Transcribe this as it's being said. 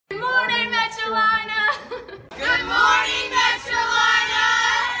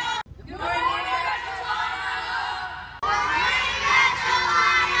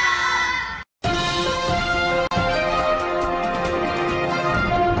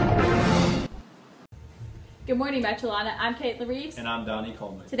Good morning, Metrolina. I'm Caitlin Reeves. And I'm Donnie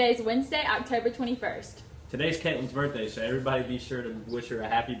Coleman. Today's Wednesday, October 21st. Today's Caitlin's birthday, so everybody be sure to wish her a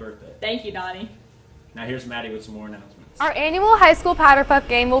happy birthday. Thank you, Donnie. Now here's Maddie with some more announcements. Our annual high school Powder Puff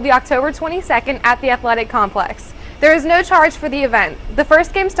game will be October 22nd at the Athletic Complex. There is no charge for the event. The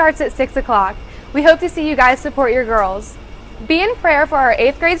first game starts at 6 o'clock. We hope to see you guys support your girls. Be in prayer for our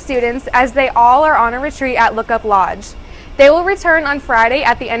 8th grade students as they all are on a retreat at Lookup Lodge. They will return on Friday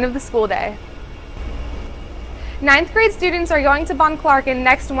at the end of the school day. 9th grade students are going to Bon Clarkin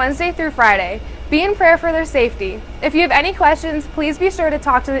next Wednesday through Friday. Be in prayer for their safety. If you have any questions, please be sure to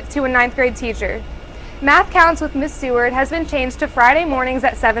talk to a 9th grade teacher. Math Counts with Miss Seward has been changed to Friday mornings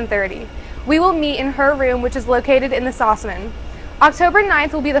at 7:30. We will meet in her room, which is located in the Sauceman. October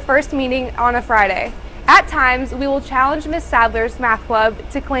 9th will be the first meeting on a Friday. At times, we will challenge Miss Sadler's Math Club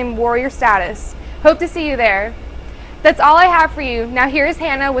to claim warrior status. Hope to see you there. That's all I have for you. Now here's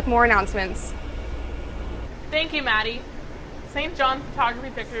Hannah with more announcements. Thank you, Maddie. St. John photography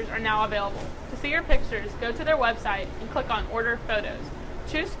pictures are now available. To see your pictures, go to their website and click on Order Photos.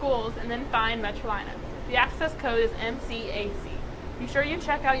 Choose schools and then find Metrolina. The access code is MCAC. Be sure you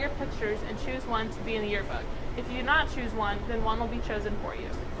check out your pictures and choose one to be in the yearbook. If you do not choose one, then one will be chosen for you.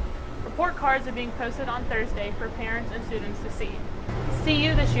 Report cards are being posted on Thursday for parents and students to see. See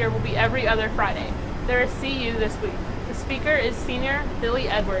You this year will be every other Friday. There is See You this week. The speaker is Senior Billy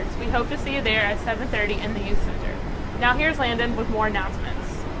Edwards. We hope to see you there at 7:30 in the Youth Center. Now here's Landon with more announcements.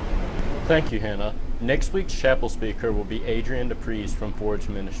 Thank you, Hannah. Next week's chapel speaker will be Adrian DePries from Forge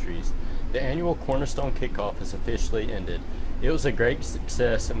Ministries. The annual Cornerstone kickoff has officially ended. It was a great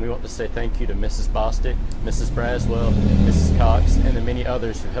success, and we want to say thank you to Mrs. Bostick, Mrs. Braswell, Mrs. Cox, and the many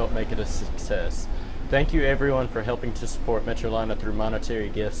others who helped make it a success. Thank you everyone for helping to support Metrolina through monetary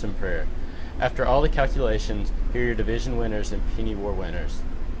gifts and prayer. After all the calculations, here are your division winners and penny war winners.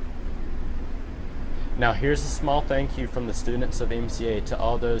 Now here's a small thank you from the students of MCA to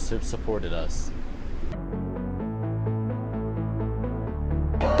all those who have supported us.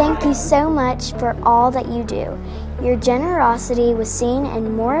 Thank you so much for all that you do. Your generosity was seen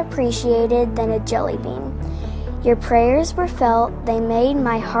and more appreciated than a jelly bean. Your prayers were felt, they made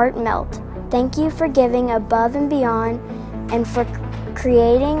my heart melt. Thank you for giving above and beyond and for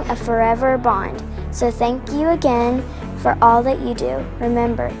creating a forever bond. So thank you again for all that you do.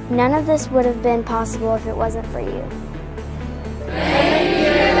 Remember, none of this would have been possible if it wasn't for you. Thank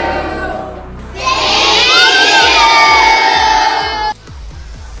you.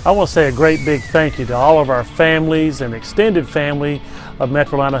 I want to say a great big thank you to all of our families and extended family of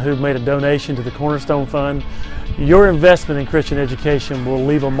Metrolina who've made a donation to the Cornerstone Fund. Your investment in Christian education will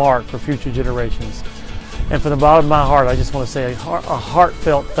leave a mark for future generations. And from the bottom of my heart, I just want to say a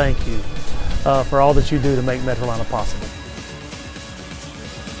heartfelt thank you for all that you do to make Metrolina possible.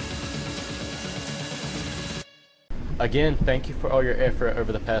 Again, thank you for all your effort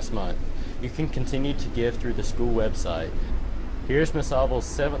over the past month. You can continue to give through the school website. Here's Miss Abel's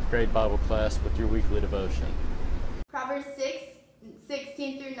 7th grade Bible class with your weekly devotion. Proverbs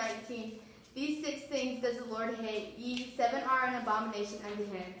 6:16 through 19. These 6 things does the Lord hate, ye 7 are an abomination unto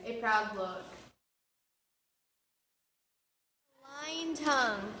him, a proud look. Lying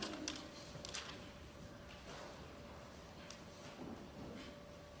tongue.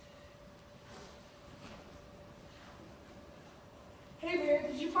 Hey Bear,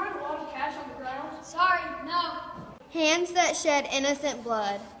 did you find a lot of cash on the ground? Sorry, no. Hands that shed innocent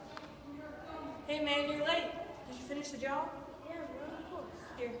blood. Hey man, you're late. Did you finish the job? Yeah, really close.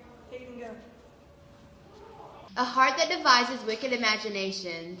 Here, you can go. A heart that devises wicked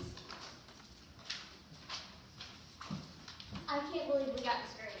imaginations. I can't believe we got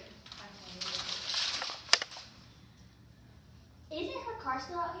this early. Isn't her car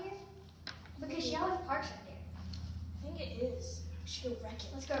still out here? Because she always parks right there. I think it is. We should go wreck it.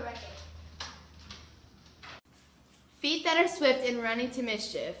 Let's go wreck it. Feet that are swift in running to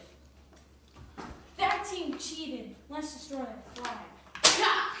mischief. That team cheated. Let's destroy their flag.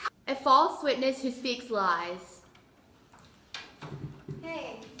 A false witness who speaks lies.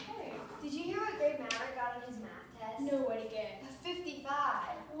 Hey, did you hear what Greg Maverick got on his math test? No way to get. A 55.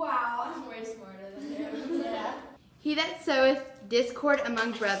 Wow, I'm way smarter than him. Yeah. He that soweth discord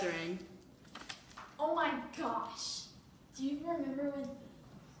among brethren. Oh my gosh. Do you remember when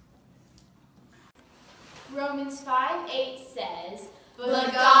Romans 5:8 says,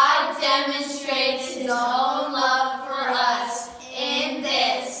 But God demonstrates his own love for us in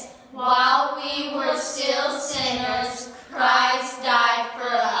this, while we were still sinners, Christ died for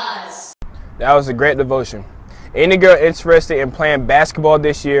us. That was a great devotion. Any girl interested in playing basketball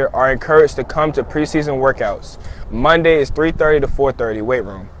this year are encouraged to come to preseason workouts. Monday is 3:30 to 4:30, weight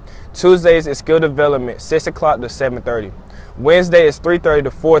room. Tuesdays is skill development, 6 o'clock to 7:30. Wednesday is 3:30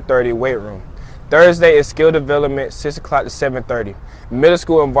 to 4:30 weight room. Thursday is skill development, 6 o'clock to 7:30. Middle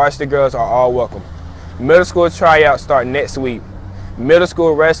school and varsity girls are all welcome. Middle school tryouts start next week. Middle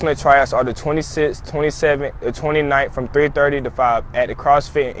school wrestling tryouts are the 26th, 27th, and 29th from 3:30 to 5 at the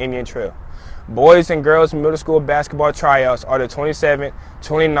CrossFit and Indian Trail. Boys and girls middle school basketball tryouts are the 27th,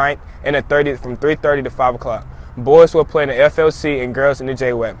 29th, and the 30th from 3:30 to 5 o'clock. Boys will play in the FLC and girls in the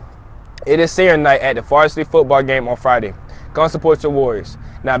JWAC. It is senior night at the varsity football game on Friday. Come support your Warriors.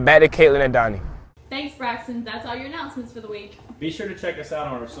 Now back to Caitlin and Donnie. Thanks, Braxton. That's all your announcements for the week. Be sure to check us out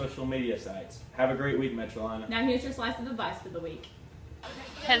on our social media sites. Have a great week, Metrolina. Now here's your slice of advice for the week.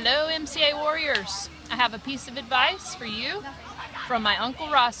 Hello, MCA Warriors. I have a piece of advice for you from my Uncle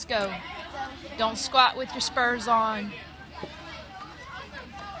Roscoe. Don't squat with your spurs on.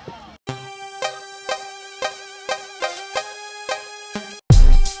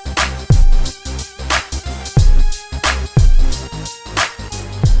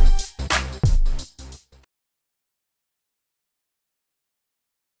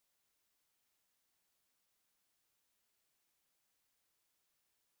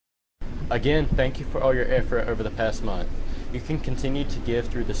 Again, thank you for all your effort over the past month. You can continue to give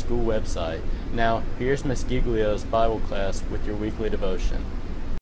through the school website. Now, here's Miss Giglio's Bible class with your weekly devotion.